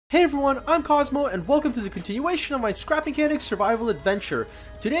Hey everyone, I'm Cosmo and welcome to the continuation of my scrap mechanics survival adventure.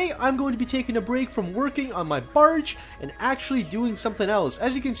 Today I'm going to be taking a break from working on my barge and actually doing something else.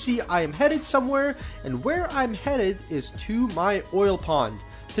 As you can see, I am headed somewhere, and where I'm headed is to my oil pond.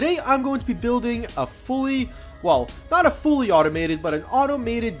 Today I'm going to be building a well, not a fully automated, but an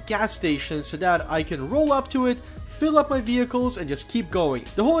automated gas station so that I can roll up to it, fill up my vehicles, and just keep going.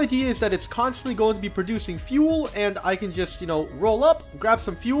 The whole idea is that it's constantly going to be producing fuel, and I can just, roll up, grab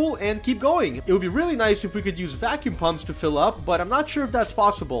some fuel, and keep going. It would be really nice if we could use vacuum pumps to fill up, but I'm not sure if that's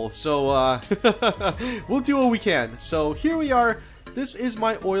possible, so we'll do what we can. So here we are. This is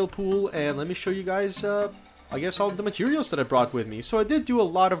my oil pool, and let me show you guys I guess all the materials that I brought with me. So I did do a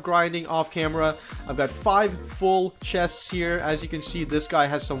lot of grinding off camera. I've got 5 full chests here. As you can see, this guy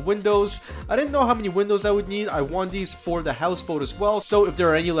has some windows. I didn't know how many windows I would need. I want these for the houseboat as well. So if there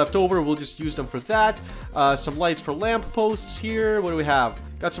are any left over, we'll just use them for that. Some lights for lamp posts here. What do we have?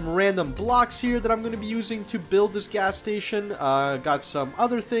 Got some random blocks here that I'm going to be using to build this gas station. Got some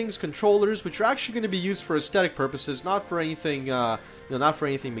other things, controllers, which are actually going to be used for aesthetic purposes, not for anything, not for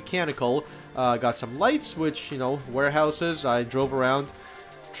anything mechanical. Got some lights, which, warehouses. I drove around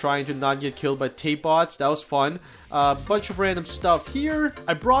trying to not get killed by tape bots. That was fun. Bunch of random stuff here.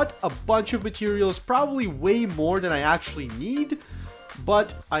 I brought a bunch of materials, probably way more than I actually need.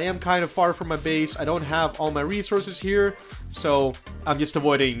 But I am kind of far from my base. I don't have all my resources here, so I'm just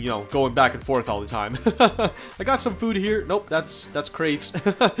avoiding, going back and forth all the time. I got some food here. Nope, that's crates.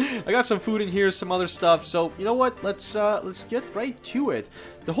 I got some food in here, some other stuff. So you know what? Let's get right to it.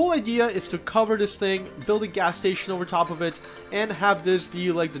 The whole idea is to cover this thing, build a gas station over top of it, and have this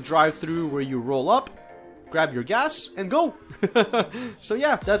be like the drive-through where you roll up, grab your gas, and go. So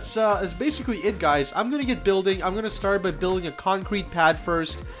yeah, that's basically it, guys. I'm gonna get building. I'm gonna start by building a concrete pad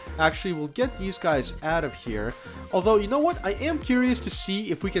first. Actually, we'll get these guys out of here. Although, you know what? I am curious to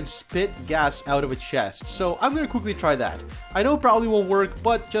see if we can spit gas out of a chest. So I'm gonna quickly try that. I know it probably won't work,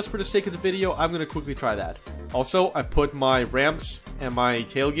 but just for the sake of the video, I'm gonna quickly try that. Also, I put my ramps and my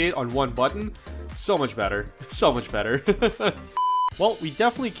tailgate on one button. So much better. So much better. Well, we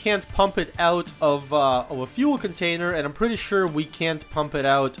definitely can't pump it out of a fuel container, and I'm pretty sure we can't pump it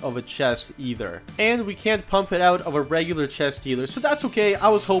out of a chest either. And we can't pump it out of a regular chest either, so that's okay. I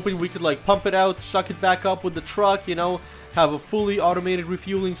was hoping we could, pump it out, suck it back up with the truck, have a fully automated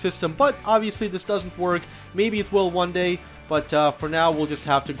refueling system, but obviously this doesn't work. Maybe it will one day, but for now, we'll just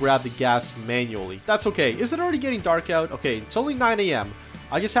have to grab the gas manually. That's okay. Is it already getting dark out? Okay, it's only 9 AM.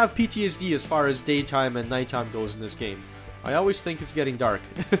 I just have PTSD as far as daytime and nighttime goes in this game. I always think it's getting dark.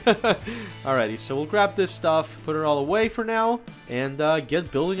 Alrighty, so we'll grab this stuff, put it all away for now, and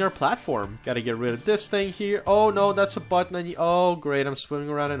get building our platform. Gotta get rid of this thing here. Oh no, that's a button. Oh great, I'm swimming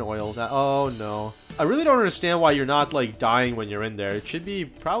around in oil. Oh no. I really don't understand why you're not, dying when you're in there. It should be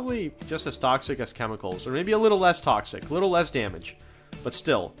probably just as toxic as chemicals, or maybe a little less toxic, a little less damage. But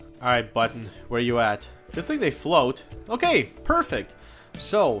still. Alright, button, where you at? Good thing they float. Okay, perfect.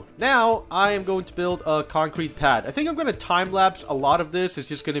 So, now I am going to build a concrete pad. I think I'm going to time-lapse a lot of this. It's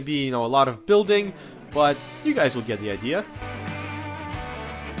just going to be, a lot of building, but you guys will get the idea.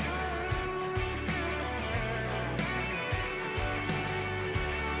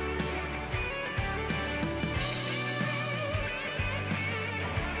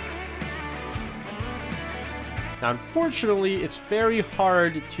 Now, unfortunately, it's very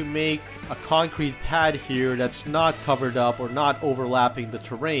hard to make a concrete pad here that's not covered up or not overlapping the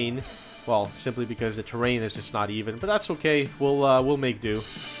terrain. Well, simply because the terrain is just not even, but that's okay. We'll make do.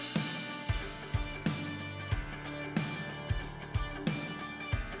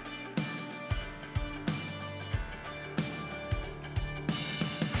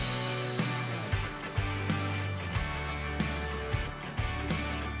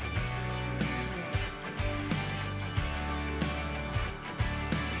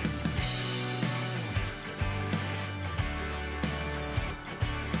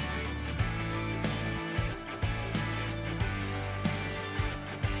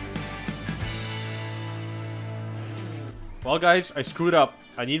 Well, guys, I screwed up.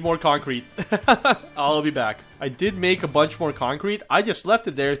 I need more concrete. I'll be back. I did make a bunch more concrete. I just left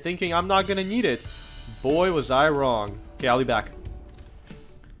it there thinking I'm not gonna need it. Boy, was I wrong. Okay, I'll be back.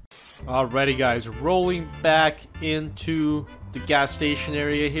 Alrighty, guys. Rolling back into the gas station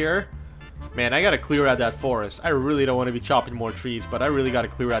area here. Man, I gotta clear out that forest. I really don't want to be chopping more trees, but I really gotta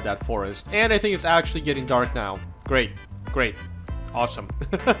clear out that forest. And I think it's actually getting dark now. Great. Great. Awesome.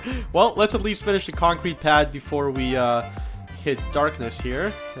 Well, let's at least finish the concrete pad before we hit darkness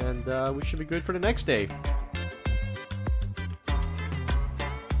here, and we should be good for the next day.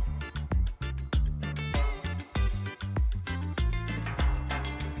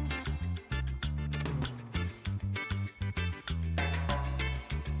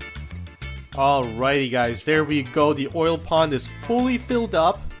 Alrighty guys, there we go. The oil pond is fully filled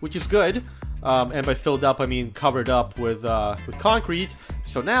up, which is good. And by filled up, I mean covered up with concrete.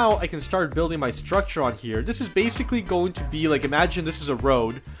 So now I can start building my structure on here. This is basically going to be like, imagine this is a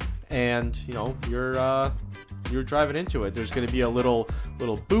road, and you know, you're driving into it. There's going to be a little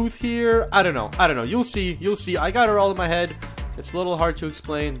booth here. I don't know. You'll see. I got it all in my head. It's a little hard to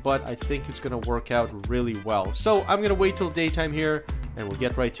explain, but I think it's going to work out really well. So I'm going to wait till daytime here, and we'll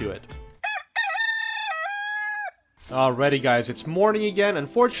get right to it. Alrighty guys, it's morning again.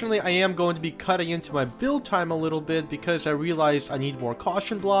 Unfortunately, I am going to be cutting into my build time a little bit because I realized I need more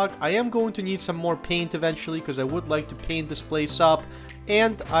caution block. I am going to need some more paint eventually because I would like to paint this place up.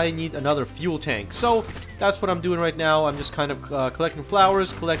 And I need another fuel tank. So that's what I'm doing right now. I'm just kind of collecting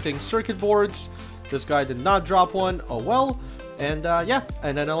flowers, collecting circuit boards. This guy did not drop one. Oh well. And yeah,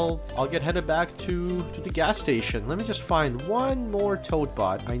 and then I'll get headed back to the gas station. Let me just find one more toad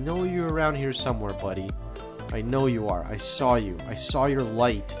bot. I know you're around here somewhere, buddy. I know you are. I saw you. I saw your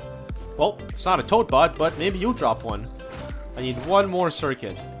light. Well, it's not a toad bot, but maybe you'll drop one. I need one more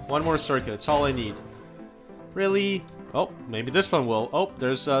circuit. One more circuit. That's all I need. Really? Oh, maybe this one will. Oh,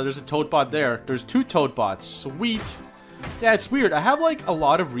 there's a toad bot there. There's two toad bots. Sweet. Yeah, it's weird. I have like a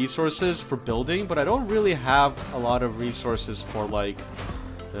lot of resources for building, but I don't really have a lot of resources for like...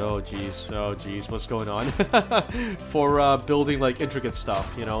 Oh geez, what's going on? For building like intricate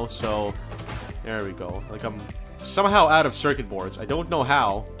stuff, you know? So... There we go. Like, I'm somehow out of circuit boards. I don't know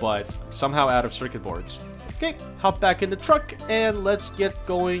how, but somehow out of circuit boards. Okay, hop back in the truck, and let's get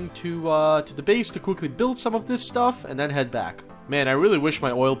going to the base to quickly build some of this stuff, and then head back. Man, I really wish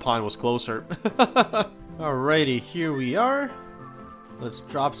my oil pond was closer. Alrighty, here we are. Let's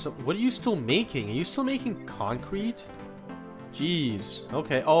drop some... What are you still making? Are you still making concrete? Jeez.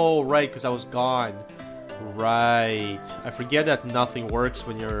 Okay. Oh, right, because I was gone. Right. I forget that nothing works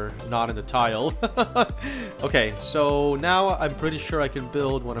when you're not in the tile. Okay, so now I'm pretty sure I can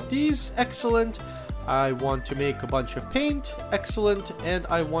build one of these. Excellent. I want to make a bunch of paint. Excellent. And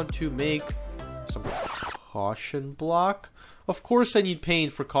I want to make some caution block. Of course I need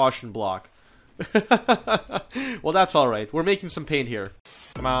paint for caution block. Well, that's alright. We're making some paint here.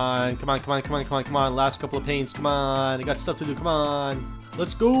 Come on. Last couple of paints. Come on. I got stuff to do. Come on.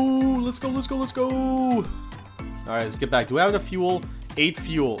 Let's go. Alright, let's get back. Do we have enough fuel? 8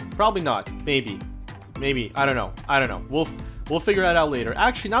 fuel. Probably not. Maybe. I don't know. We'll figure that out later.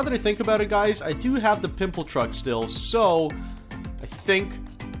 Actually, now that I think about it, guys, I do have the pimple truck still. So, I think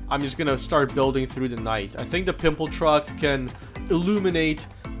I'm just gonna start building through the night. I think the pimple truck can illuminate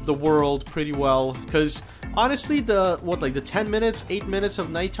the world pretty well, because honestly the 10 minutes 8 minutes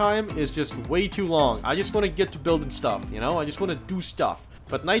of nighttime is just way too long. I just want to get to building stuff, you know. I just want to do stuff,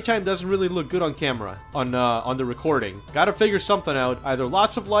 but nighttime doesn't really look good on camera, on the recording. Gotta figure something out, either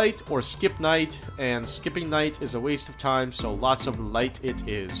lots of light or skip night, and skipping night is a waste of time, so lots of light it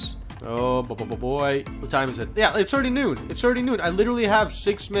is. Oh boy, what time is it? Yeah, it's already noon. I literally have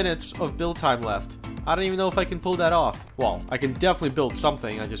 6 minutes of build time left. I don't even know if I can pull that off. Well, I can definitely build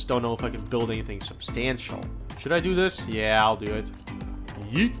something. I just don't know if I can build anything substantial. Should I do this? Yeah, I'll do it.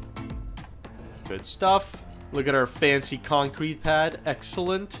 Yeet. Good stuff. Look at our fancy concrete pad.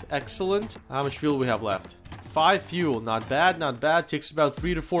 Excellent. How much fuel do we have left? 5 fuel. Not bad. Takes about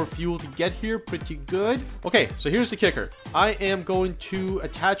 3 to 4 fuel to get here. Pretty good. Okay, so here's the kicker. I am going to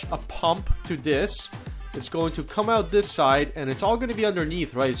attach a pump to this. It's going to come out this side, and it's all going to be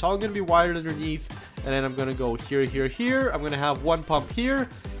underneath, right? It's all going to be wired underneath. And then I'm going to go here. I'm going to have one pump here,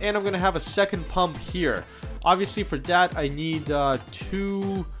 and I'm going to have a second pump here. Obviously, for that, I need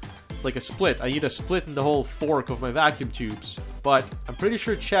two, like a split. I need a split in the whole fork of my vacuum tubes. But I'm pretty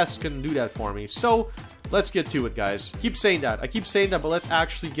sure chests can do that for me. So, let's get to it, guys. I keep saying that, but let's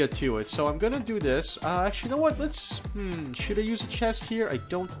actually get to it. So I'm going to do this. Actually, you know what? Let's, should I use a chest here? I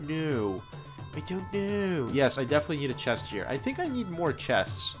don't know. Yes, I definitely need a chest here. I think I need more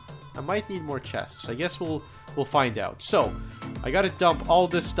chests. I might need more chests. I guess we'll find out. So, I gotta dump all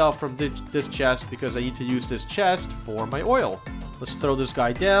this stuff from this chest because I need to use this chest for my oil. Let's throw this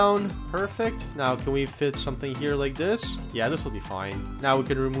guy down. Perfect. Now, can we fit something here like this? Yeah, this will be fine. Now we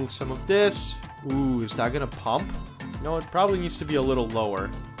can remove some of this. Ooh, is that gonna pump? No, it probably needs to be a little lower.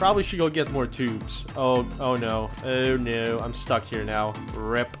 Probably should go get more tubes. Oh no. Oh no, I'm stuck here now.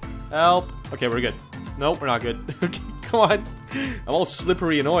 Rip. Help. Okay, we're good. Nope, we're not good. Okay, come on. I'm all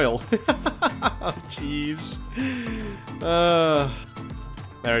slippery in oil. Oh, jeez.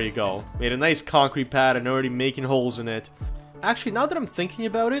 There you go. Made a nice concrete pad and already making holes in it. Actually, now that I'm thinking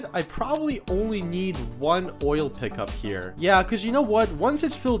about it, I probably only need one oil pickup here. Yeah, because you know what? Once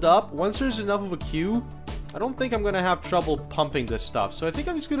it's filled up, once there's enough of a queue, I don't think I'm going to have trouble pumping this stuff. So I think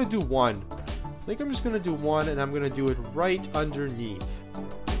I'm just going to do one. I think I'm just gonna do one, and I'm gonna do it right underneath.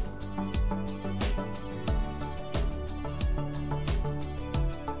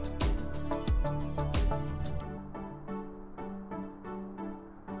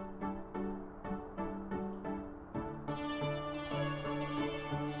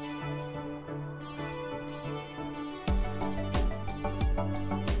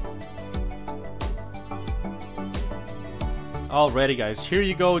 Alrighty guys, here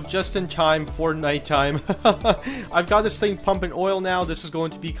you go, just in time for nighttime. I've got this thing pumping oil now. This is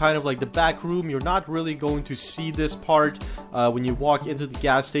going to be kind of like the back room. You're not really going to see this part when you walk into the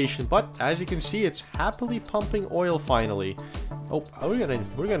gas station, but as you can see, it's happily pumping oil finally. Oh, we're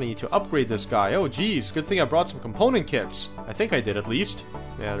gonna need to upgrade this guy. Oh geez, good thing I brought some component kits. I think I did at least.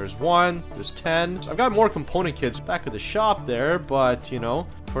 Yeah, there's 1, there's 10. So I've got more component kits back at the shop there, but you know,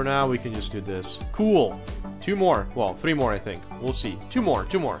 for now we can just do this. Cool. 2 more. Well, 3 more, I think. We'll see. 2 more.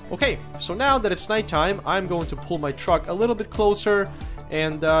 2 more. Okay, so now that it's nighttime, I'm going to pull my truck a little bit closer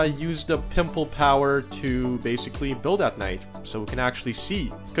and use the pimple power to basically build at night so we can actually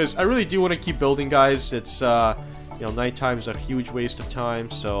see. Because I really do want to keep building, guys. It's, you know, nighttime is a huge waste of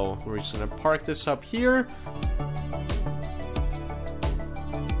time, so we're just going to park this up here.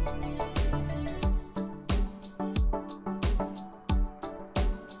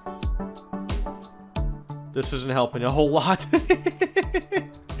 This isn't helping a whole lot.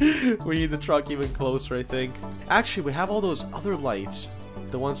 We need the truck even closer, I think. Actually, we have all those other lights.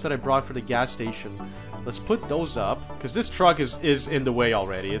 The ones that I brought for the gas station. Let's put those up. Because this truck is in the way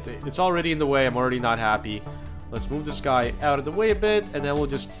already. It's already in the way. I'm already not happy. Let's move this guy out of the way a bit. And then we'll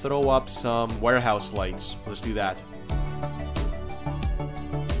just throw up some warehouse lights. Let's do that.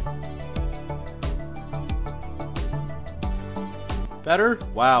 Better?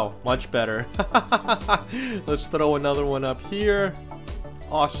 Wow, much better. Let's throw another one up here.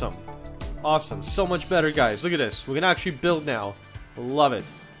 Awesome. Awesome. So much better, guys. Look at this. We can actually build now. Love it.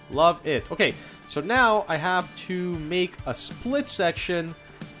 Love it. Okay, so now I have to make a split section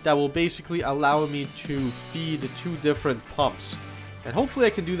that will basically allow me to feed 2 different pumps. And hopefully I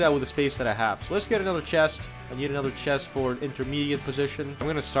can do that with the space that I have. So let's get another chest. I need another chest for an intermediate position. I'm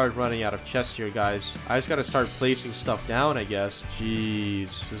gonna start running out of chests here, guys. I just gotta start placing stuff down, I guess.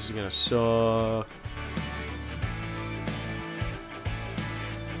 Jeez, this is gonna suck.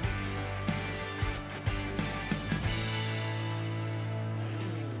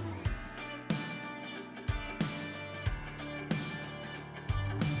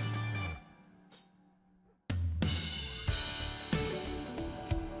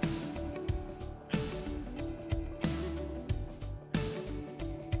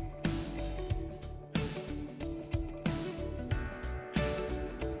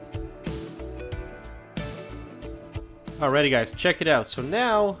 Alrighty guys, check it out. So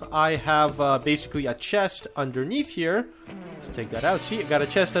now I have basically a chest underneath here. Let's take that out. See, I got a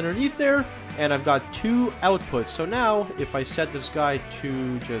chest underneath there, and I've got 2 outputs. So now, if I set this guy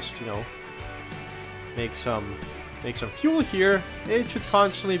to just, you know, make some fuel here, it should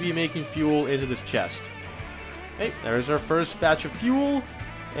constantly be making fuel into this chest. Hey, there's our first batch of fuel.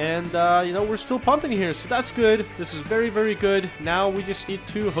 And, you know, we're still pumping here, so that's good. This is very, very good. Now we just need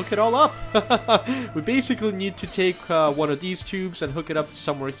to hook it all up. We basically need to take one of these tubes and hook it up to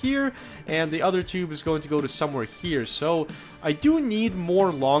somewhere here, and the other tube is going to go to somewhere here. So I do need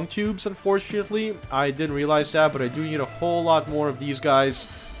more long tubes, unfortunately. I didn't realize that, but I do need a whole lot more of these guys.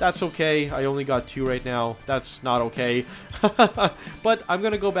 That's okay. I only got 2 right now. That's not okay. But I'm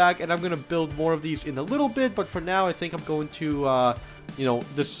going to go back and I'm going to build more of these in a little bit, but for now I think I'm going to... you know,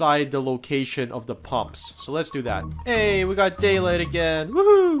 decide the location of the pumps. So let's do that. Hey, we got daylight again.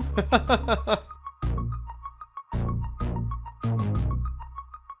 Woohoo!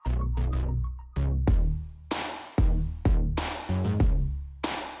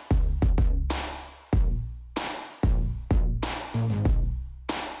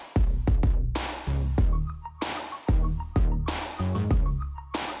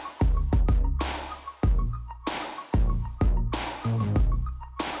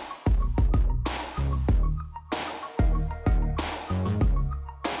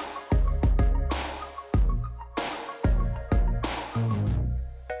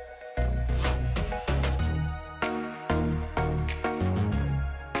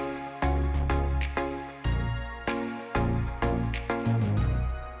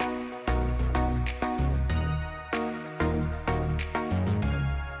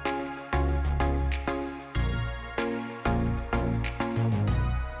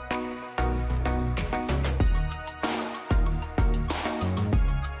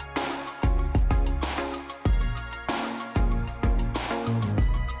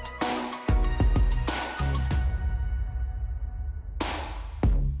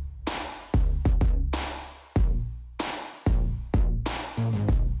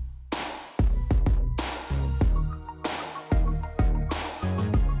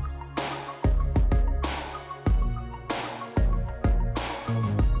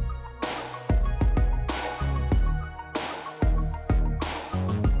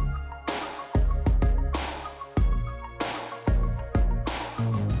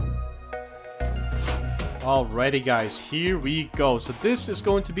 Alrighty guys, here we go. So this is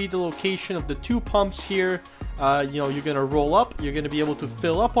going to be the location of the 2 pumps here. You know, you're gonna roll up, you're gonna be able to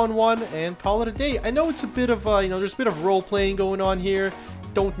fill up on one and call it a day. I know it's a bit of, you know, there's a bit of role playing going on here.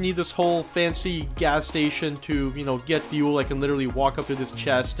 Don't need this whole fancy gas station to, you know, get fuel. I can literally walk up to this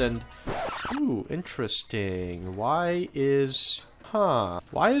chest and... Ooh, interesting. Why is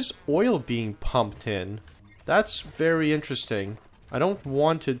oil being pumped in? That's very interesting. I don't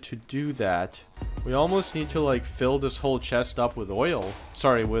want it to do that. We almost need to, like, fill this whole chest up with oil.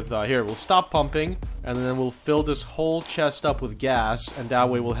 Sorry, with, here, we'll stop pumping, and then we'll fill this whole chest up with gas, and that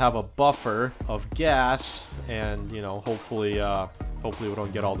way we'll have a buffer of gas, and, you know, hopefully we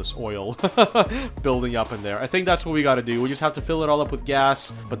don't get all this oil building up in there. I think that's what we gotta do. We just have to fill it all up with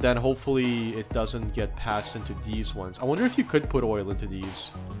gas, but then hopefully it doesn't get passed into these ones. I wonder if you could put oil into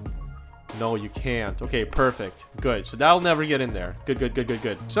these. No, you can't. Okay, perfect. Good. So that'll never get in there. Good, good, good, good,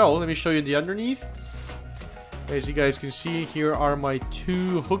 good. So, let me show you the underneath. As you guys can see, here are my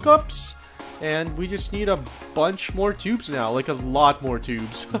 2 hookups. And we just need a bunch more tubes now. Like, a lot more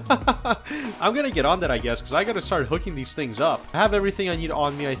tubes. I'm gonna get on that, I guess, because I gotta start hooking these things up. I have everything I need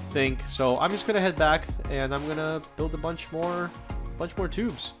on me, I think. So, I'm just gonna head back, and I'm gonna build a bunch more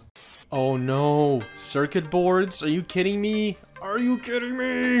tubes. Oh no. Circuit boards? Are you kidding me? Are you kidding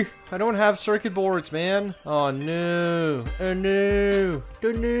me? I don't have circuit boards, man. Oh no. Oh no.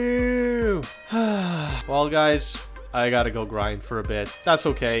 Oh no. Well, guys, I gotta go grind for a bit. That's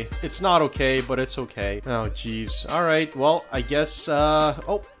okay. It's not okay, but it's okay. Oh, jeez. Alright, well, I guess,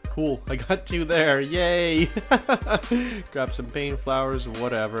 oh, cool. I got 2 there. Yay. Grab some pain flowers,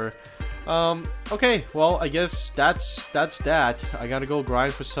 whatever. Okay, well, I guess that's that. I gotta go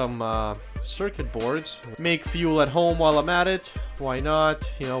grind for some, circuit boards. Make fuel at home while I'm at it. Why not?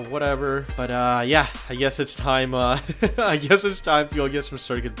 You know, whatever. But, yeah, I guess it's time, I guess it's time to go get some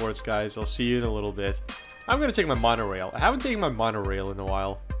circuit boards, guys. I'll see you in a little bit. I'm gonna take my monorail. I haven't taken my monorail in a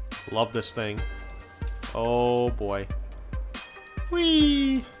while. Love this thing. Oh, boy.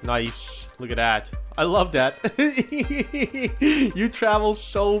 Whee! Nice. Look at that. I love that. You travel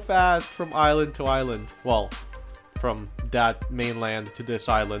so fast from island to island. Well, from that mainland to this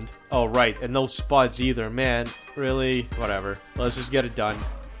island. Oh, right. And no spuds either. Man, really? Whatever. Let's just get it done.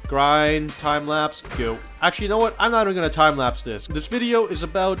 Grind, time-lapse, go. Actually, you know what? I'm not even gonna time-lapse this. This video is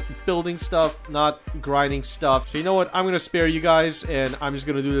about building stuff, not grinding stuff. So you know what? I'm gonna spare you guys, and I'm just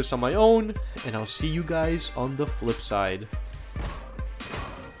gonna do this on my own. And I'll see you guys on the flip side.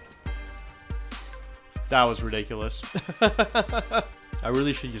 That was ridiculous. I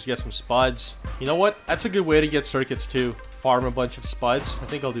really should just get some spuds. You know what? That's a good way to get circuits too. Farm a bunch of spuds. I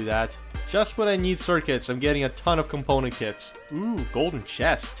think I'll do that. Just when I need circuits, I'm getting a ton of component kits. Ooh, golden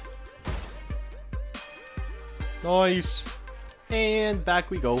chest. Nice. And back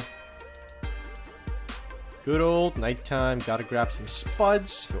we go. Good old nighttime. Gotta grab some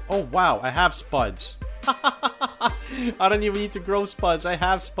spuds. Oh wow, I have spuds. I don't even need to grow spuds. I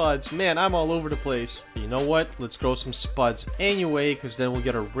have spuds. Man, I'm all over the place. You know what? Let's grow some spuds anyway, because then we'll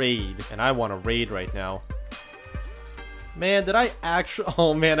get a raid. And I want a raid right now. Man, did I actually...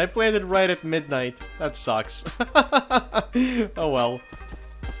 Oh man, I planted right at midnight. That sucks. Oh well.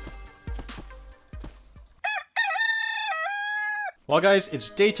 Well guys, it's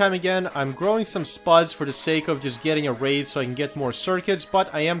daytime again. I'm growing some spuds for the sake of just getting a raid so I can get more circuits,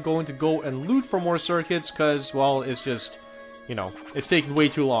 but I am going to go and loot for more circuits because, well, it's just, you know, it's taking way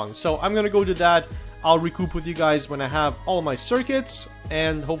too long. So I'm gonna go do that. I'll recoup with you guys when I have all my circuits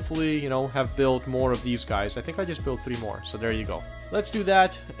and hopefully, you know, have built more of these guys. I think I just built 3 more, so there you go. Let's do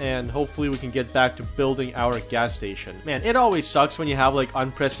that, and hopefully we can get back to building our gas station. Man, it always sucks when you have, like,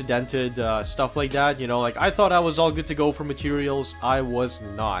 unprecedented stuff like that, you know? Like, I thought I was all good to go for materials. I was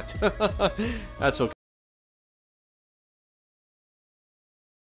not. That's okay.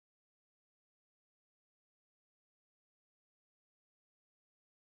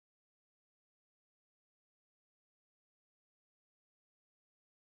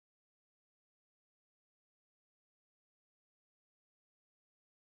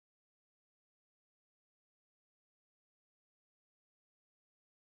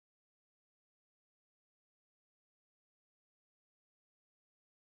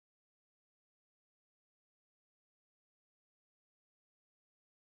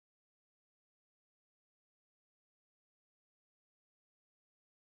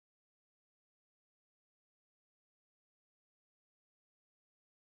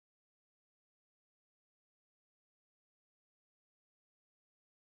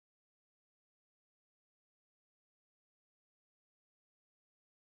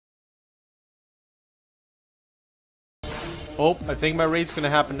 Oh, I think my raid's gonna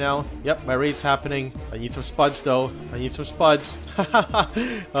happen now. Yep, my raid's happening. I need some spuds, though. I need some spuds.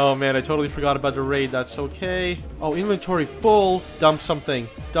 Oh, man, I totally forgot about the raid. That's okay. Oh, inventory full. Dump something.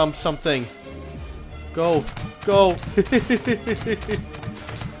 Dump something. Go. Go.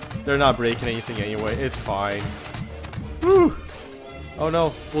 They're not breaking anything anyway. It's fine. Whew. Oh,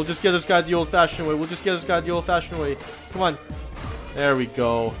 no. We'll just get this guy the old-fashioned way. We'll just get this guy the old-fashioned way. Come on. There we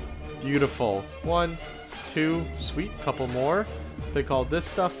go. Beautiful. 1, 2. Sweet. Couple more. Pick all this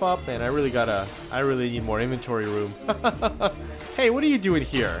stuff up. Man, I really need more inventory room. Hey, what are you doing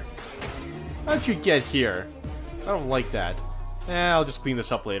here? How'd you get here? I don't like that. I'll just clean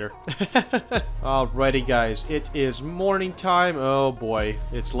this up later. Alrighty, guys. It is morning time. Oh, boy.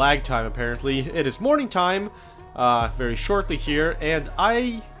 It's lag time, apparently. It is morning time. Very shortly here. And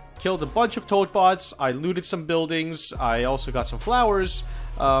I killed a bunch of toad bots. I looted some buildings. I also got some flowers.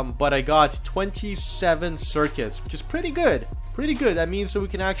 But I got 27 circuits, which is pretty good. Pretty good. That means that we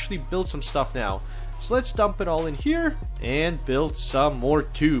can actually build some stuff now. So let's dump it all in here and build some more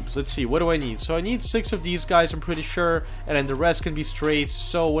tubes. Let's see, what do I need? So I need 6 of these guys, I'm pretty sure, and then the rest can be straights.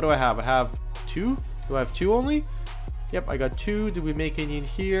 So what do I have? I have 2? Do I have 2 only? Yep, I got 2. Did we make any in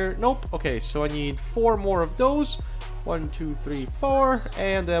here? Nope. Okay, so I need 4 more of those. 1, 2, 3, 4,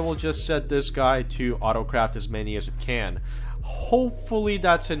 and then we'll just set this guy to autocraft as many as it can. Hopefully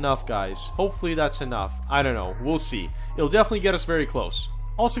that's enough, guys. Hopefully that's enough. I don't know. We'll see. It'll definitely get us very close.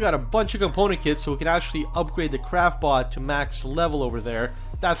 Also got a bunch of component kits so we can actually upgrade the craft bot to max level over there.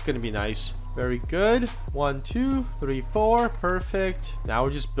 That's going to be nice. Very good. 1, 2, 3, 4. Perfect. Now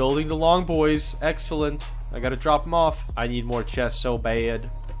we're just building the long boys. Excellent. I got to drop them off. I need more chests so bad.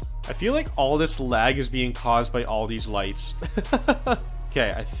 I feel like all this lag is being caused by all these lights.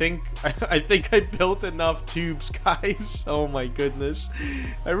 Okay, I think I built enough tubes, guys. Oh my goodness.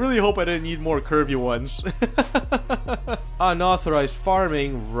 I really hope I didn't need more curvy ones. Unauthorized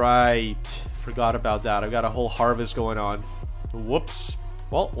farming, right. Forgot about that. I've got a whole harvest going on. Whoops.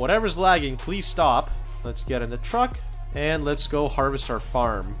 Well, whatever's lagging, please stop. Let's get in the truck and let's go harvest our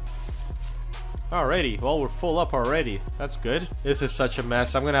farm. Alrighty, well, we're full up already. That's good. This is such a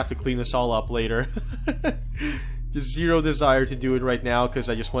mess. I'm gonna have to clean this all up later. Just zero desire to do it right now because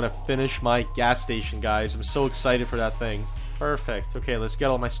I just want to finish my gas station, guys. I'm so excited for that thing. Perfect. Okay, let's get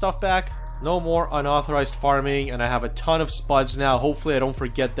all my stuff back. No more unauthorized farming, and I have a ton of spuds now. Hopefully I don't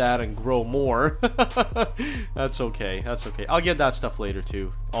forget that and grow more. That's okay. That's okay. I'll get that stuff later too.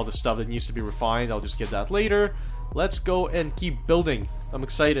 All the stuff that needs to be refined, I'll just get that later. Let's go and keep building. I'm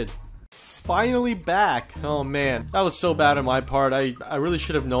excited. Finally back. Oh man, that was so bad on my part. I really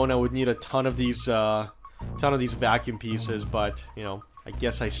should have known I would need a ton of these vacuum pieces, but you know, I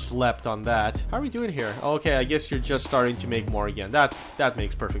guess I slept on that. How are we doing here? Okay, I guess you're just starting to make more again. That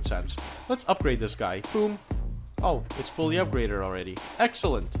makes perfect sense. Let's upgrade this guy. Boom. Oh, it's fully upgraded already.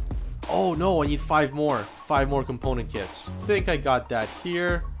 Excellent. Oh no, I need 5 more. 5 more component kits. I think I got that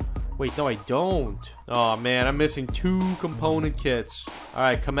here. Wait, no, I don't. Oh man, I'm missing 2 component kits.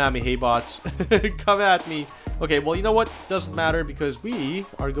 Alright, come at me, hey bots. Come at me. Okay, well, you know what? Doesn't matter because we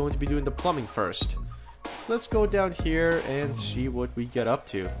are going to be doing the plumbing first. So let's go down here and see what we get up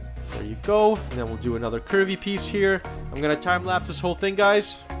to. There you go. And then we'll do another curvy piece here. I'm gonna time lapse this whole thing,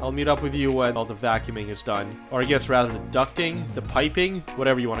 guys. I'll meet up with you when all the vacuuming is done. Or I guess rather the ducting, the piping,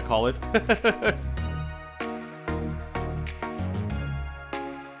 whatever you want to call it.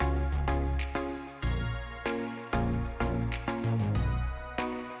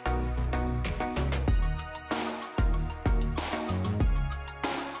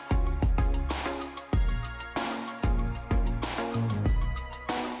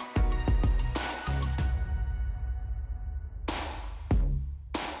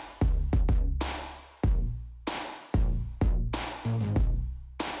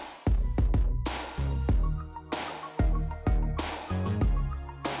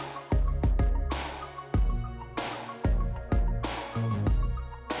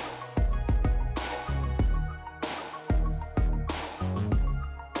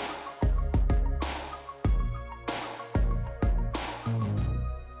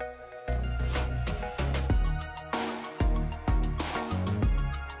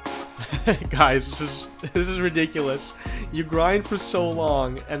 Guys, this is ridiculous. You grind for so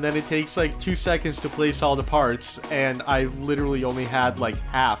long, and then it takes like 2 seconds to place all the parts, and I literally only had like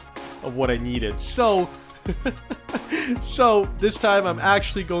half of what I needed. So, so this time I'm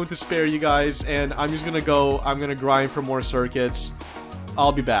actually going to spare you guys, and I'm gonna grind for more circuits.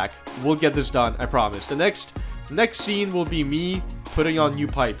 I'll be back. We'll get this done, I promise. The next scene will be me putting on new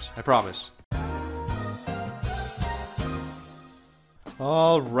pipes, I promise.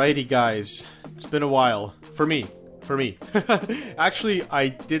 Alrighty, guys. It's been a while. For me, for me. Actually, I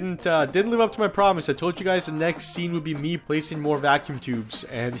didn't live up to my promise. I told you guys the next scene would be me placing more vacuum tubes,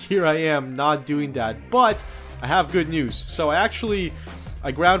 and here I am not doing that. But I have good news. So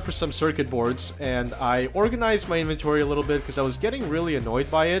I ground for some circuit boards, and I organized my inventory a little bit because I was getting really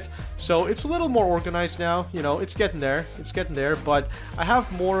annoyed by it. So it's a little more organized now, you know, it's getting there, but I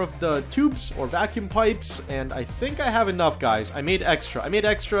have more of the tubes or vacuum pipes, and I think I have enough, guys. I made extra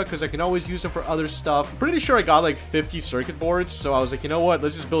because I can always use them for other stuff. Pretty sure I got like 50 circuit boards, so I was like, you know what,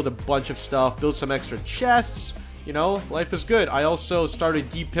 let's just build a bunch of stuff, build some extra chests, you know, life is good. I also started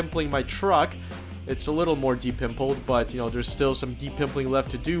depimpling my truck. It's a little more depimpled, but, you know, there's still some depimpling left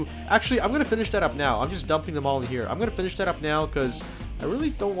to do. Actually, I'm going to finish that up now. I'm just dumping them all in here. I'm going to finish that up now because I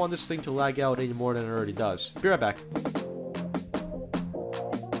really don't want this thing to lag out any more than it already does. Be right back.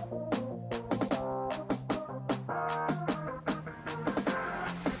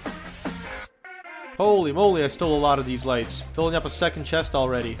 Holy moly, I stole a lot of these lights. Filling up a second chest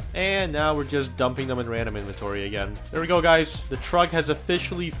already. And now we're just dumping them in random inventory again. There we go, guys. The truck has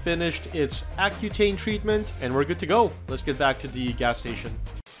officially finished its Accutane treatment, and we're good to go. Let's get back to the gas station.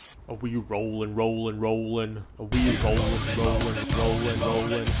 Are we rolling? Are we rolling?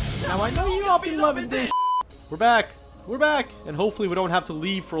 Now I know you all be loving this. We're back. And hopefully we don't have to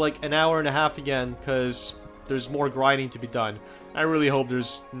leave for like an hour and a half again, because there's more grinding to be done. I really hope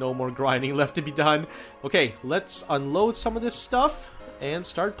there's no more grinding left to be done. Okay, let's unload some of this stuff and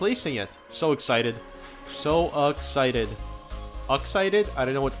start placing it. So excited. Excited? I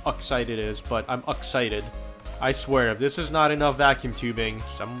don't know what excited is, but I'm excited. I swear, if this is not enough vacuum tubing,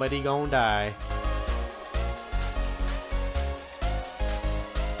 somebody gonna die.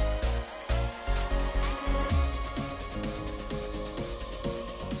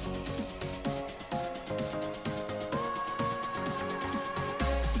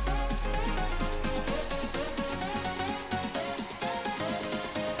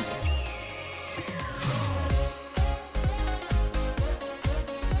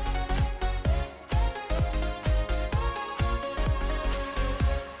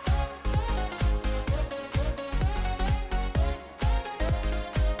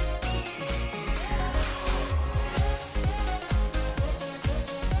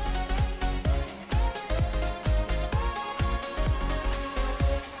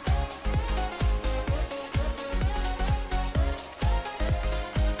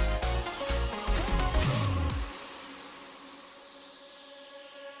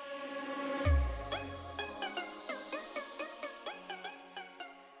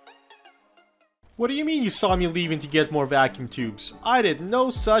 What do you mean you saw me leaving to get more vacuum tubes? I did no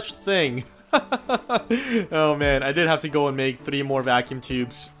such thing. Oh man, I did have to go and make 3 more vacuum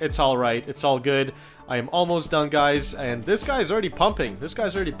tubes. It's alright, it's all good. I am almost done, guys, and this guy's already pumping.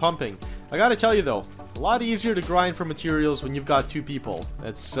 I gotta tell you though, a lot easier to grind for materials when you've got 2 people.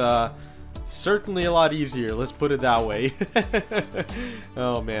 It's certainly a lot easier, let's put it that way.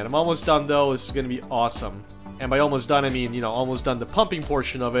 Oh man, I'm almost done though. This is gonna be awesome. And by almost done, I mean, you know, almost done the pumping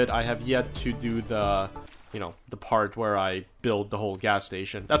portion of it. I have yet to do the, you know, the part where I build the whole gas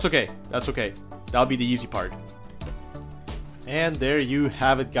station. That's okay. That'll be the easy part. And there you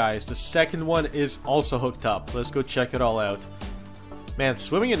have it, guys. The second one is also hooked up. Let's go check it all out. Man,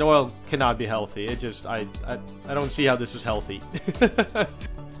 swimming in oil cannot be healthy. It just, I don't see how this is healthy.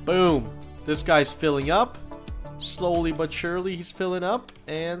 Boom. This guy's filling up. Slowly but surely he's filling up.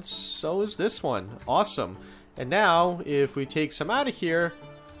 And so is this one. Awesome. And now, if we take some out of here,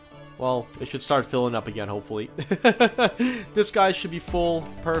 well, it should start filling up again, hopefully. This guy should be full,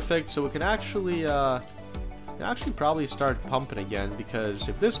 perfect, so we can actually probably start pumping again, because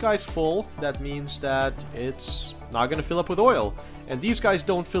if this guy's full, that means that it's not going to fill up with oil. And these guys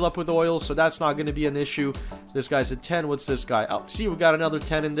don't fill up with oil, so that's not going to be an issue. This guy's at 10, what's this guy? Oh, see, we got another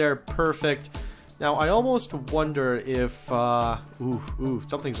 10 in there, perfect. Now, I almost wonder if,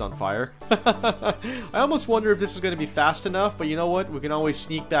 something's on fire. I almost wonder if this is going to be fast enough, but you know what? We can always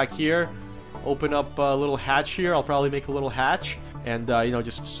sneak back here, open up a little hatch here. I'll probably make a little hatch, and, you know,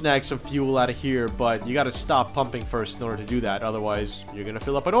 just snag some fuel out of here, but you got to stop pumping first in order to do that, otherwise you're going to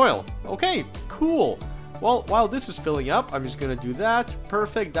fill up on oil. Okay, cool. Well, while this is filling up, I'm just going to do that.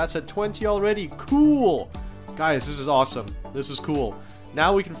 Perfect, that's at 20 already. Cool. Guys, this is awesome. This is cool.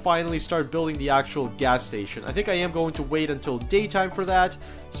 Now we can finally start building the actual gas station. I think I am going to wait until daytime for that,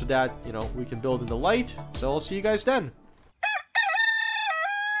 so that, you know, we can build in the light. So I'll see you guys then.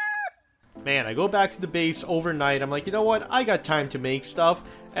 Man, I go back to the base overnight. I'm like, you know what? I got time to make stuff.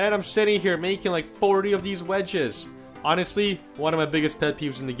 And I'm sitting here making like 40 of these wedges. Honestly, one of my biggest pet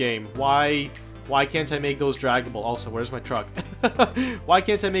peeves in the game. Why can't I make those draggable? Also, where's my truck? Why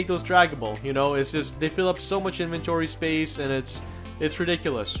can't I make those draggable? You know, it's just, they fill up so much inventory space, and it's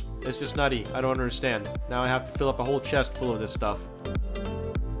ridiculous. It's just nutty. I don't understand. Now I have to fill up a whole chest full of this stuff.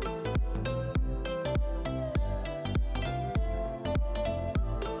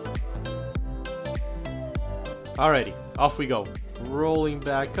 Alrighty, off we go. Rolling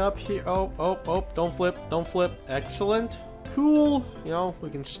back up here. Oh, oh, oh, don't flip, don't flip. Excellent. Cool. You know,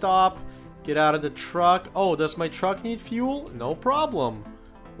 we can stop. Get out of the truck. Oh, does my truck need fuel? No problem.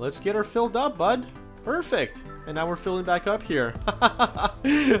 Let's get her filled up, bud. Perfect. And now we're filling back up here.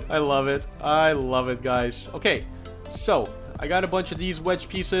 I love it. I love it, guys. Okay, so I got a bunch of these wedge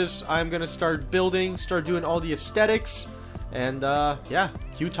pieces. I'm gonna start building, start doing all the aesthetics. And yeah,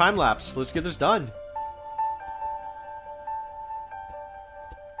 cue time lapse. Let's get this done.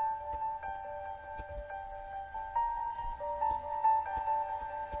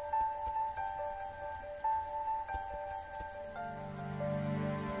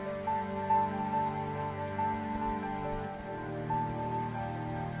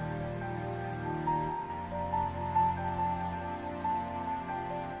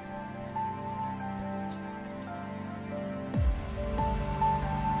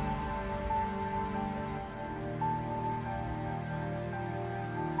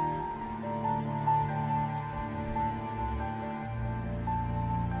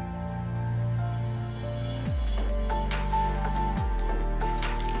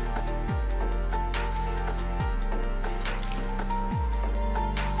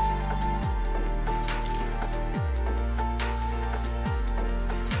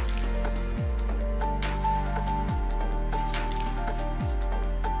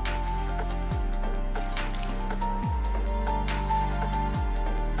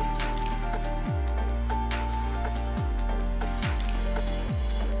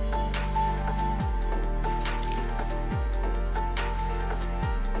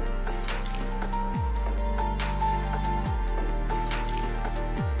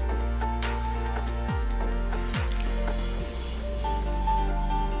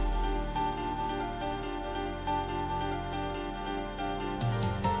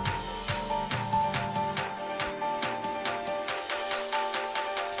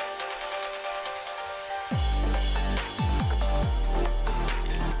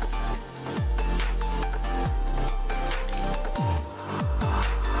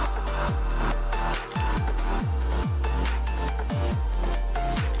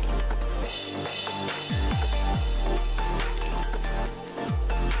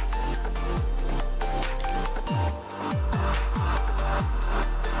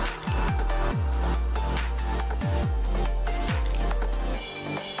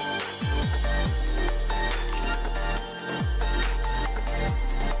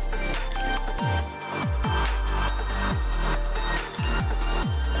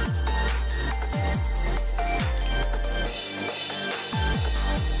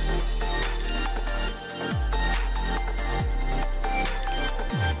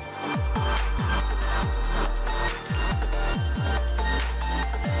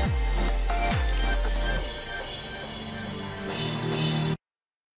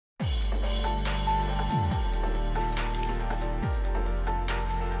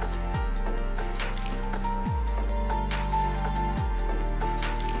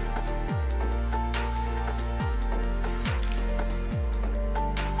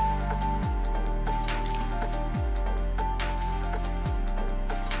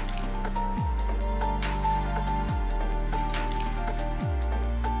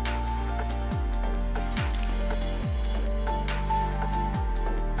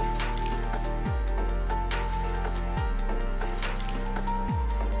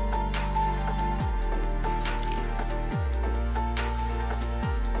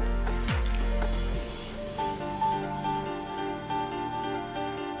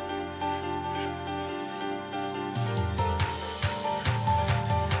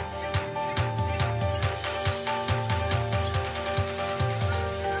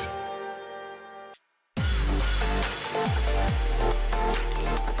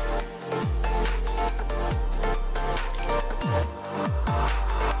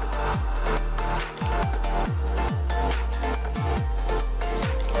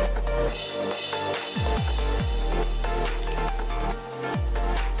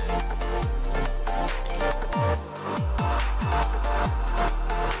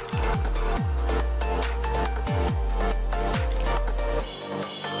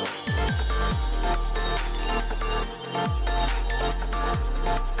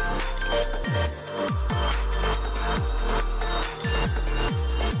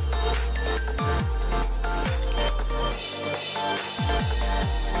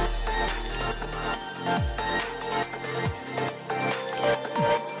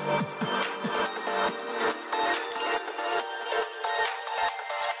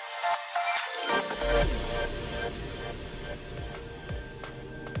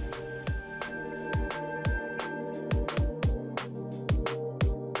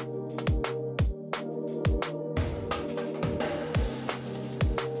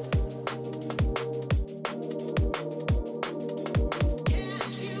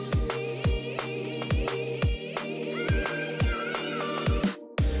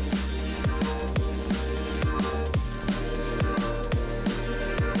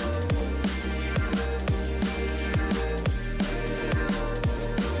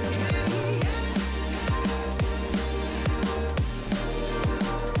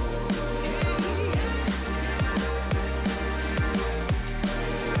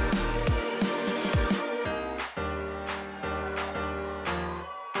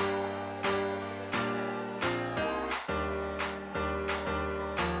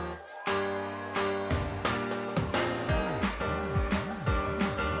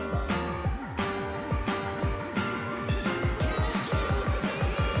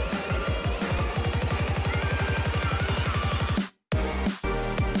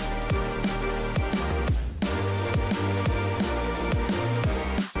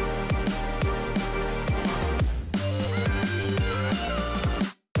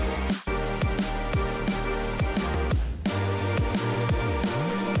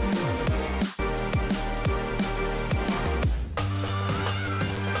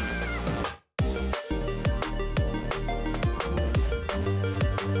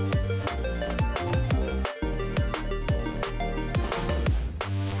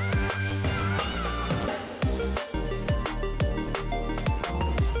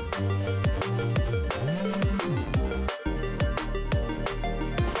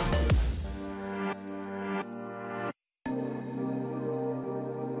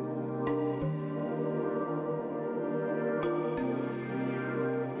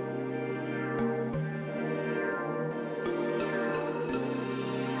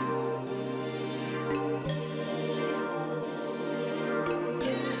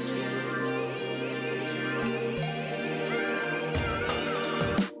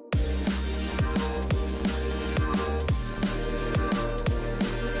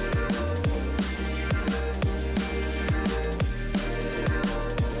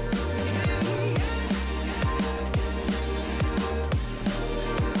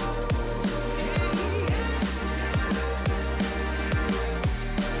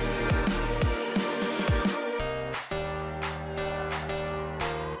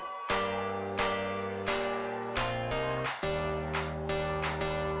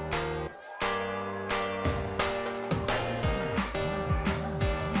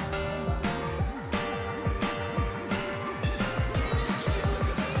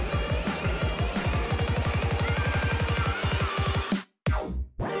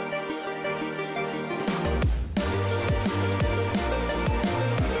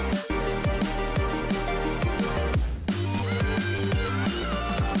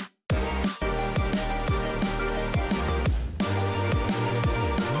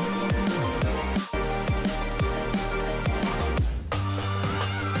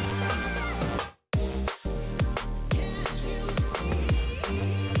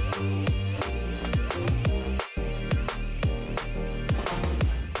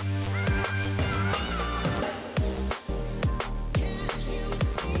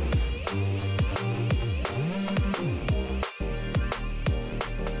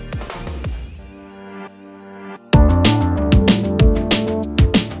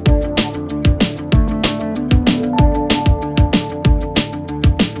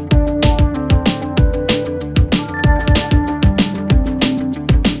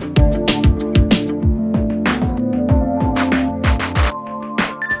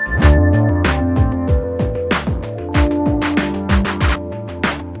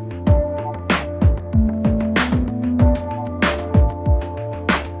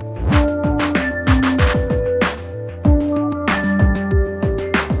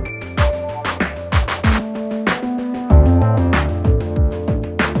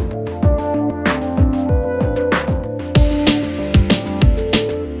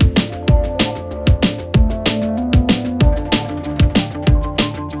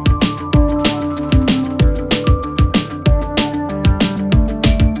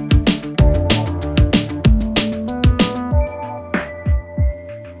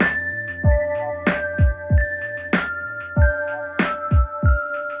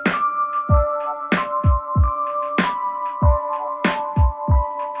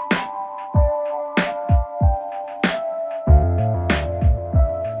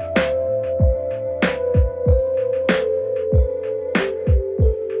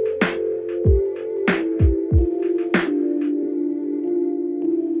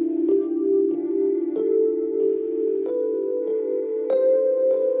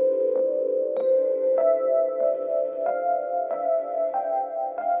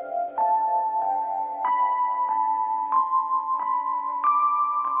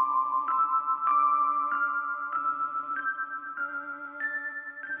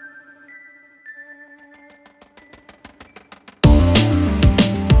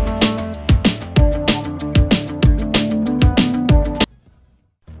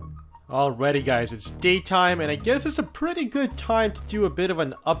 Alrighty guys, it's daytime, and I guess it's a pretty good time to do a bit of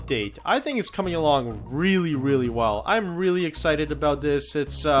an update. I think it's coming along really, really well. I'm really excited about this.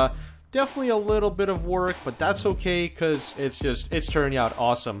 It's definitely a little bit of work, but that's okay because it's turning out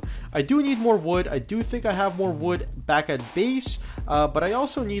awesome. I do need more wood. I do think I have more wood back at base, but I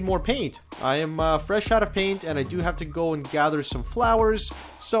also need more paint. I am fresh out of paint, and I do have to go and gather some flowers,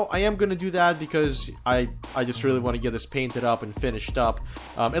 so I am going to do that because I just really want to get this painted up and finished up.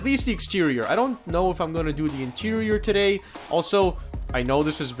 At least the exterior. I don't know if I'm going to do the interior today. Also, I know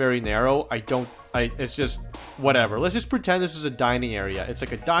this is very narrow. It's just whatever. Let's just pretend this is a dining area. It's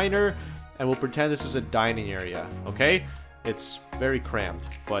like a diner, and we'll pretend this is a dining area, okay? It's very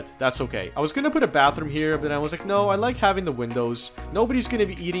cramped, but that's okay. I was gonna put a bathroom here, but then I was like, no, I like having the windows. Nobody's gonna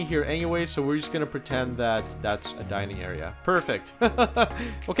be eating here anyway, so we're just gonna pretend that that's a dining area. Perfect.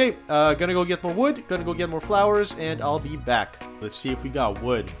 Okay, gonna go get more wood, gonna go get more flowers, and I'll be back. Let's see if we got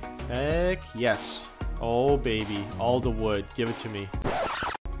wood. Heck yes. Oh, baby. All the wood. Give it to me.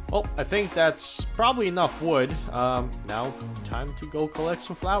 Well, I think that's probably enough wood. Now, time to go collect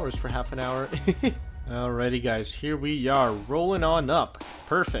some flowers for half an hour. Alrighty, guys. Here we are, rolling on up.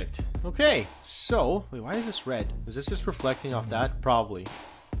 Perfect. Okay, so... Wait, why is this red? Is this just reflecting off that? Probably.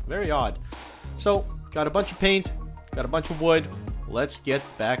 Very odd. So, got a bunch of paint, got a bunch of wood. Let's get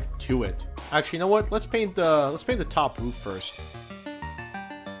back to it. Actually, you know what? Let's paint the top roof first.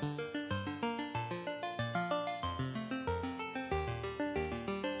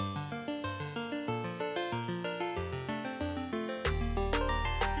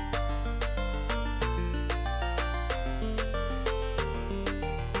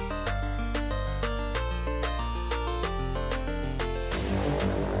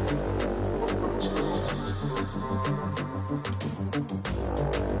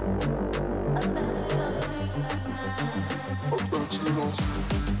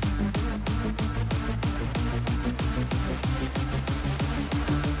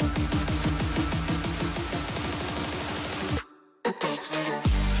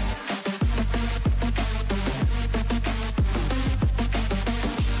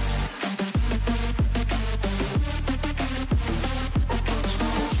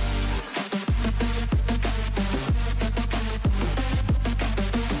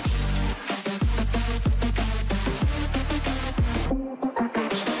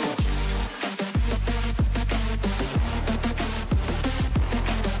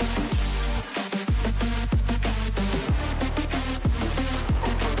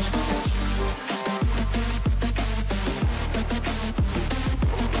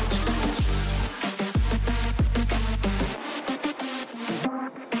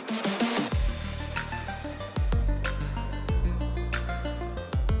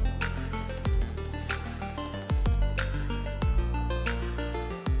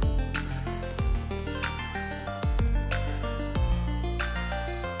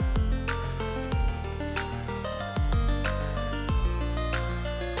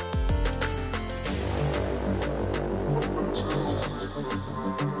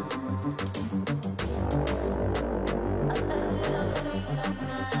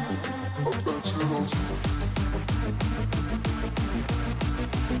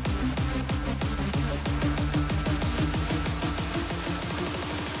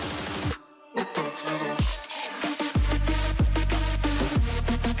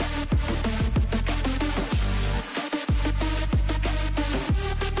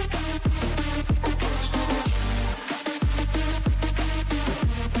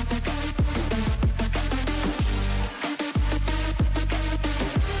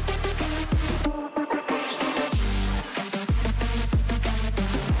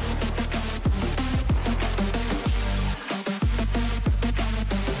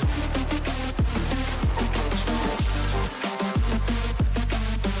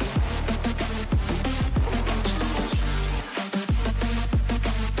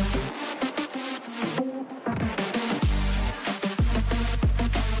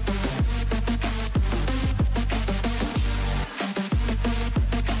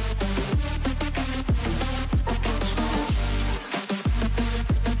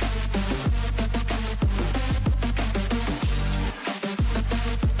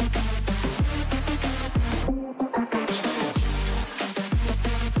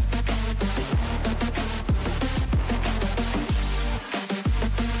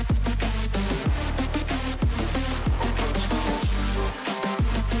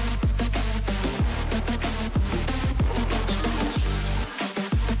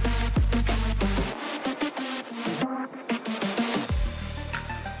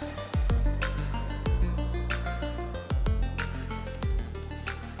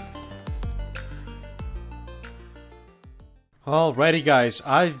 Alrighty guys,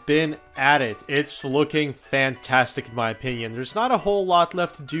 I've been at it. It's looking fantastic in my opinion. There's not a whole lot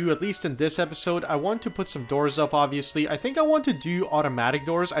left to do, at least in this episode. I want to put some doors up, obviously. I think I want to do automatic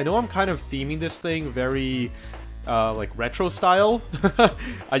doors. I know I'm kind of theming this thing very, like retro style.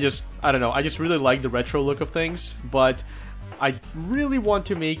 I don't know, I just really like the retro look of things. But I really want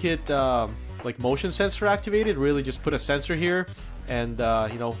to make it, like motion sensor activated. Really just put a sensor here. And,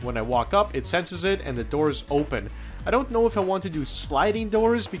 you know, when I walk up, it senses it and the doors open. I don't know if I want to do sliding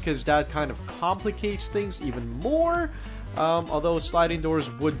doors because that kind of complicates things even more. Although sliding doors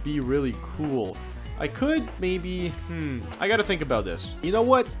would be really cool. I could maybe, I gotta think about this. You know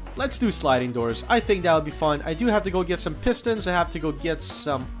what? Let's do sliding doors. I think that would be fun. I do have to go get some pistons. I have to go get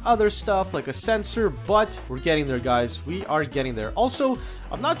some other stuff like a sensor, but we're getting there, guys. We are getting there. Also,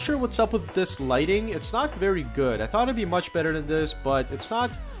 I'm not sure what's up with this lighting. It's not very good. I thought it'd be much better than this, but it's not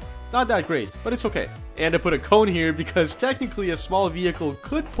that great, but it's okay. And I put a cone here because technically a small vehicle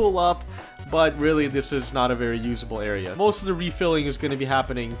could pull up, but really this is not a very usable area. Most of the refilling is going to be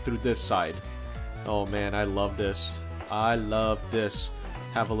happening through this side. Oh man, I love this. I love this.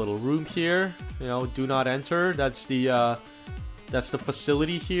 Have a little room here, you know, do not enter. That's the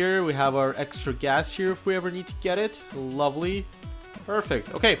facility here. We have our extra gas here if we ever need to get it. Lovely.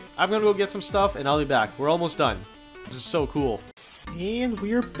 Perfect. Okay, I'm gonna go get some stuff and I'll be back. We're almost done. This is so cool. And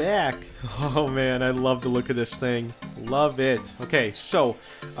we're back. Oh man, I love the look of this thing. Love it. Okay, so,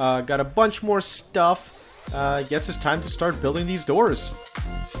 got a bunch more stuff. I guess it's time to start building these doors.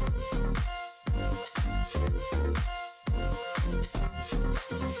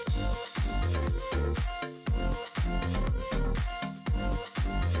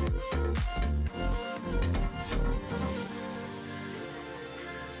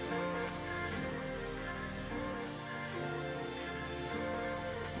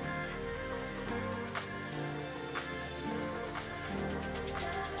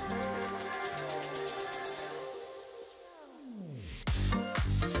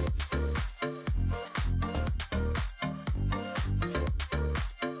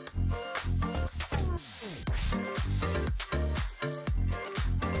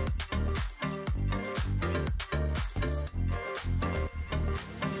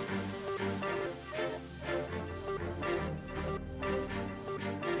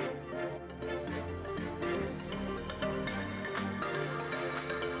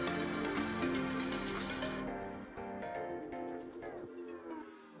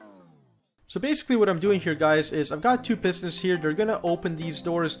 So basically what I'm doing here, guys, is I've got two pistons here. They're going to open these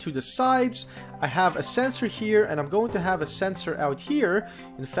doors to the sides. I have a sensor here, and I'm going to have a sensor out here.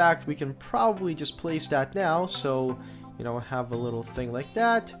 In fact, we can probably just place that now. So, you know, have a little thing like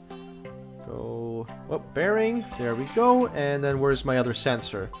that. Go, oh, bearing, there we go. And then where's my other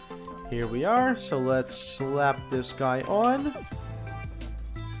sensor? Here we are. So let's slap this guy on.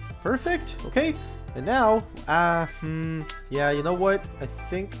 Perfect. Okay. And now, yeah, you know what? I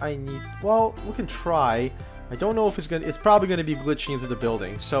think I need, well, we can try. I don't know if it's probably gonna be glitching into the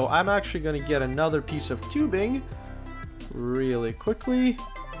building. So I'm actually gonna get another piece of tubing really quickly.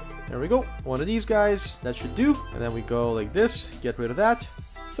 There we go. One of these guys, that should do. And then we go like this, get rid of that.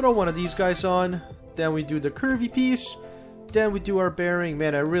 Throw one of these guys on. Then we do the curvy piece. Then we do our bearing.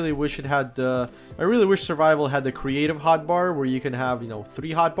 Man, I really wish it had I really wish Survival had the creative hotbar where you can have, you know,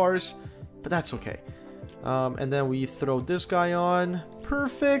 3 hotbars. But that's okay. And then we throw this guy on.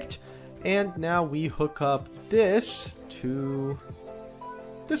 Perfect. And now we hook up this to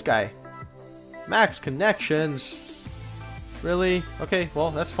this guy. Max connections. Really? Okay,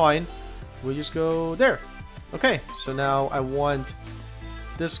 well, that's fine. We just go there. Okay, so now I want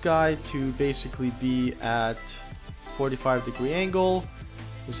this guy to basically be at 45-degree angle.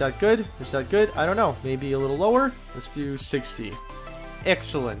 Is that good? Is that good? I don't know. Maybe a little lower? Let's do 60.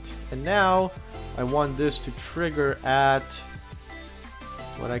 Excellent. And now I want this to trigger at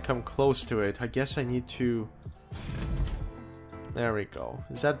when I come close to it. I guess I need to, there we go.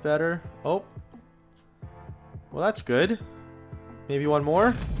 Is that better? Oh, well, that's good. Maybe one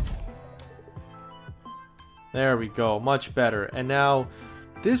more. There we go, much better. And now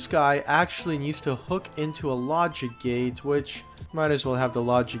this guy actually needs to hook into a logic gate, which might as well have the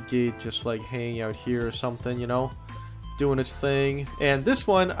logic gate just like hanging out here or something, you know, doing its thing. And this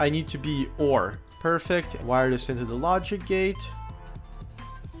one I need to be OR. Perfect. Wire this into the logic gate.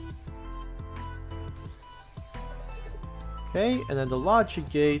 Okay, and then the logic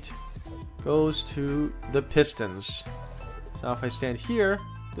gate goes to the pistons. So if I stand here,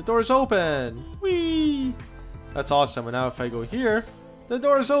 the door's open. Whee! That's awesome. And now if I go here, the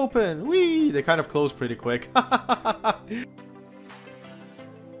door's open. Whee! They kind of close pretty quick.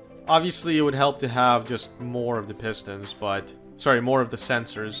 Obviously, it would help to have just more of the pistons, but... Sorry, more of the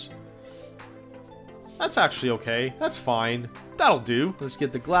sensors. That's actually okay. That's fine. That'll do. Let's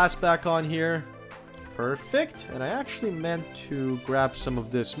get the glass back on here. Perfect. And I actually meant to grab some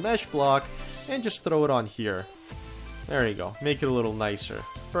of this mesh block and just throw it on here. There you go. Make it a little nicer.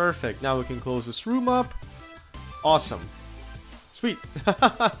 Perfect. Now we can close this room up. Awesome. Sweet.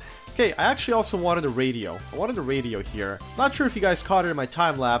 Okay, I actually also wanted a radio. I wanted a radio here. Not sure if you guys caught it in my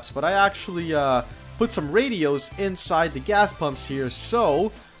time lapse, but I actually put some radios inside the gas pumps here.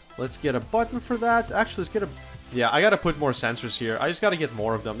 So let's get a button for that. Actually, let's get a... Yeah, I gotta put more sensors here. I just gotta get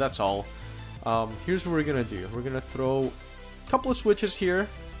more of them, that's all. Here's what we're gonna do. We're gonna throw a couple of switches here.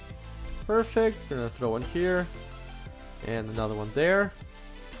 Perfect. We're gonna throw one here. And another one there.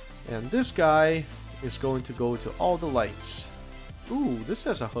 And this guy is going to go to all the lights. Ooh, this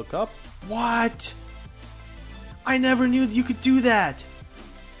has a hookup. What? I never knew that you could do that.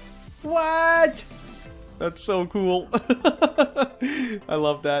 What? That's so cool. I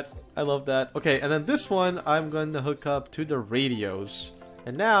love that. I love that. Okay, and then this one I'm going to hook up to the radios.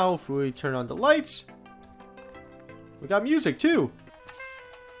 And now, if we turn on the lights, we got music too.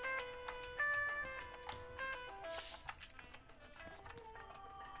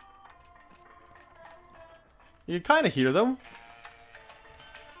 You can kind of hear them.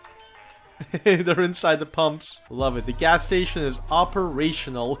 They're inside the pumps. Love it. The gas station is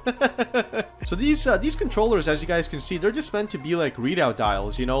operational. So these controllers, as you guys can see, they're just meant to be like readout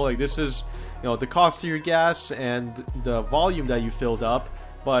dials. You know, like this is, you know, the cost of your gas and the volume that you filled up.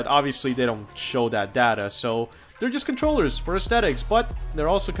 But obviously they don't show that data. So they're just controllers for aesthetics. But they're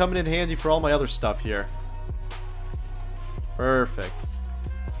also coming in handy for all my other stuff here. Perfect.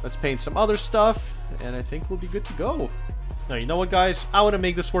 Let's paint some other stuff. And I think we'll be good to go. Now, you know what, guys? I want to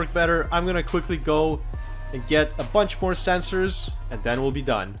make this work better. I'm going to quickly go and get a bunch more sensors, and then we'll be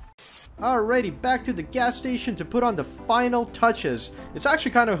done. Alrighty, back to the gas station to put on the final touches. It's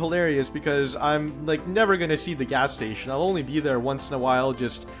actually kind of hilarious because I'm, like, never going to see the gas station. I'll only be there once in a while,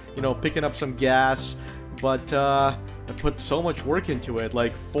 just, you know, picking up some gas. But, I put so much work into it,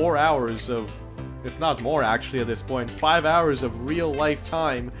 like 4 hours of... If not more, actually, at this point. 5 hours of real-life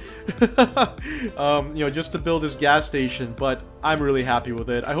time. You know, just to build this gas station. But I'm really happy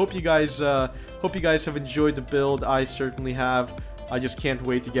with it. I hope you guys have enjoyed the build. I certainly have. I just can't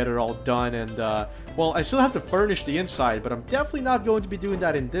wait to get it all done. And, well, I still have to furnish the inside. But I'm definitely not going to be doing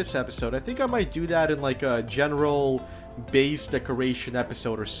that in this episode. I think I might do that in, like, a general... base decoration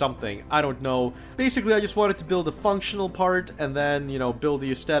episode or something. I don't know. Basically, I just wanted to build a functional part and then, you know, build the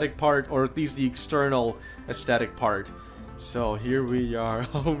aesthetic part, or at least the external aesthetic part. So here we are.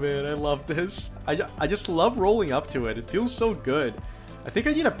 Oh man, I love this. I just love rolling up to it. It feels so good. I think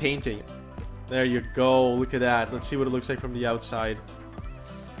I need a painting. There you go. Look at that. Let's see what it looks like from the outside.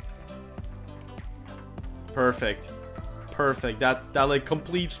 Perfect. Perfect. That like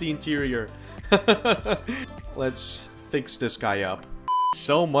completes the interior. Let's fix this guy up.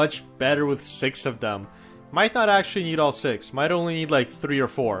 So much better with 6 of them. Might not actually need all 6. Might only need like 3 or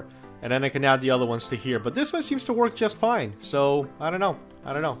 4. And then I can add the other ones to here. But this one seems to work just fine. So, I don't know.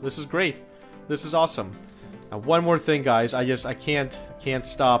 I don't know. This is great. This is awesome. Now, one more thing, guys. I can't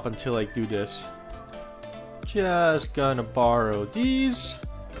stop until I do this. Just gonna borrow these.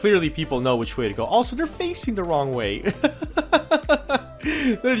 Clearly people know which way to go. Also, they're facing the wrong way.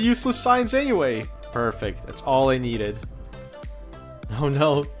 They're useless signs anyway. Perfect. That's all I needed. Oh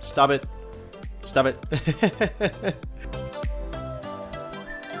no. Stop it. Stop it.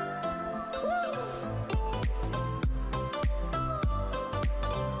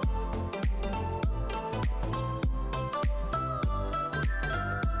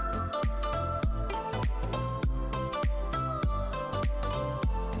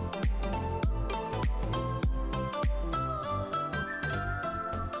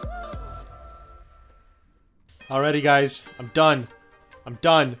 Alrighty, guys, I'm done. I'm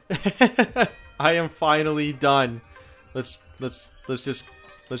done. I am finally done. Let's just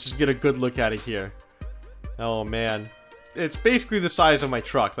get a good look at it here. Oh man, it's basically the size of my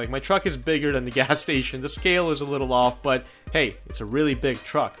truck. Like, my truck is bigger than the gas station. The scale is a little off, but hey, it's a really big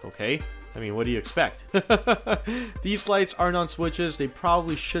truck. Okay, I mean, what do you expect? These lights aren't on switches. They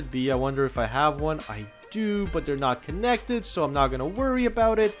probably should be. I wonder if I have one. I do, but they're not connected, so I'm not gonna worry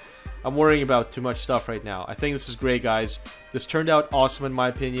about it. I'm worrying about too much stuff right now. I think this is great, guys. This turned out awesome in my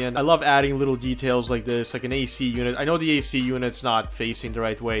opinion. I love adding little details like this, like an AC unit. I know the AC unit's not facing the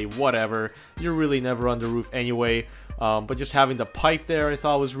right way, whatever. You're really never on the roof anyway. But just having the pipe there I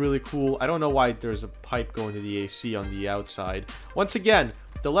thought was really cool. I don't know why there's a pipe going to the AC on the outside. Once again,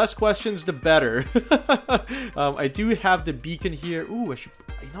 The less questions, the better. I do have the beacon here. Ooh,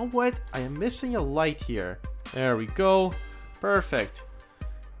 you know what? I am missing a light here. There we go. Perfect.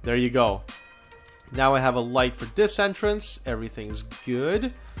 There you go. Now I have a light for this entrance. Everything's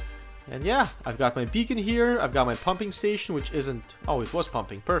good. And yeah, I've got my beacon here. I've got my pumping station, which isn't... Oh, it was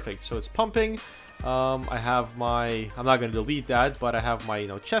pumping. Perfect. So it's pumping. I have my... I'm not going to delete that, but I have my,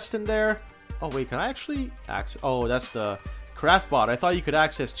 chest in there. Oh, wait, can I actually access... Oh, that's the craft bot. I thought you could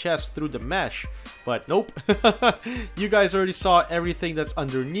access chests through the mesh, but nope. You guys already saw everything that's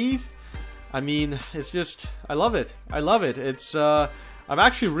underneath. I mean, it's just... I love it. I love it. It's... I'm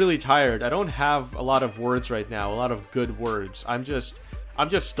actually really tired. I don't have a lot of words right now. A lot of good words. I'm just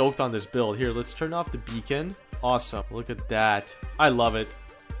stoked on this build. Here, let's turn off the beacon. Awesome. Look at that. I love it.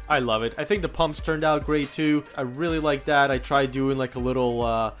 I love it. I think the pumps turned out great too. I really like that. I tried doing like a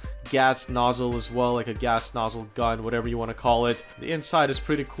little gas nozzle as well, like a gas nozzle gun, whatever you want to call it. The inside is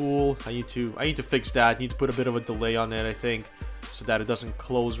pretty cool. I need to fix that. I need to put a bit of a delay on it, I think, so that it doesn't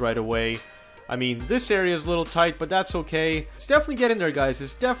close right away. I mean, this area is a little tight, but that's okay. It's definitely getting there, guys.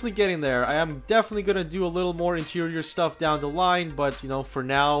 It's definitely getting there. I am definitely going to do a little more interior stuff down the line, but, for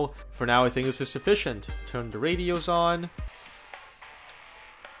now, I think this is sufficient. Turn the radios on.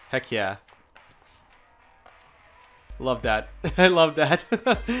 Heck yeah. Love that. I love that.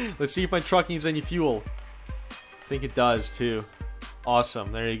 Let's see if my truck needs any fuel. I think it does, too. Awesome.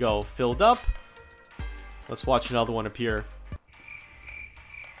 There you go. Filled up. Let's watch another one appear.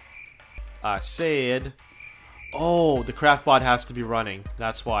 I said... Oh, the craft bot has to be running.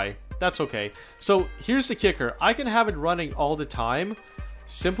 That's why. That's okay. So, here's the kicker. I can have it running all the time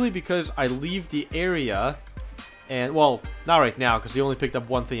simply because I leave the area... And, well, not right now, because we only picked up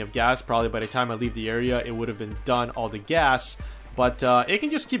one thing of gas. Probably by the time I leave the area, it would have been done, all the gas. But it can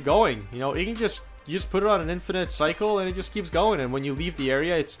just keep going. It can just... You just put it on an infinite cycle, and it just keeps going. And when you leave the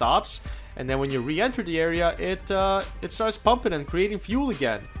area, it stops. And then when you re-enter the area, it starts pumping and creating fuel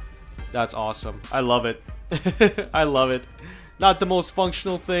again. That's awesome. I love it. I love it. Not the most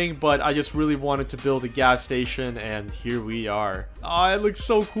functional thing, but I just really wanted to build a gas station, and here we are. Oh, it looks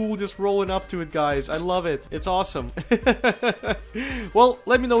so cool just rolling up to it, guys. I love it. It's awesome. Well,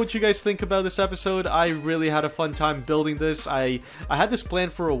 let me know what you guys think about this episode. I really had a fun time building this. I had this plan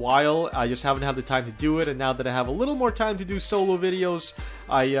for a while. I just haven't had the time to do it, and now that I have a little more time to do solo videos,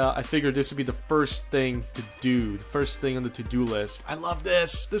 I figured this would be the first thing to do. The first thing on the to-do list. I love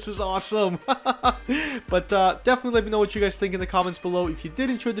this. This is awesome. But definitely let me know what you guys think in the comments below. If you did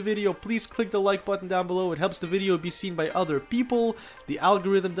enjoy the video, please click the like button down below. It helps the video be seen by other people. The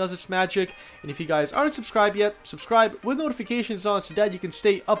algorithm does its magic. And if you guys aren't subscribed yet, subscribe with notifications on so that you can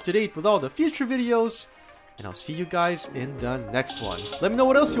stay up to date with all the future videos. And I'll see you guys in the next one. Let me know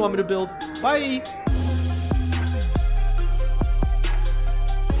what else you want me to build. Bye!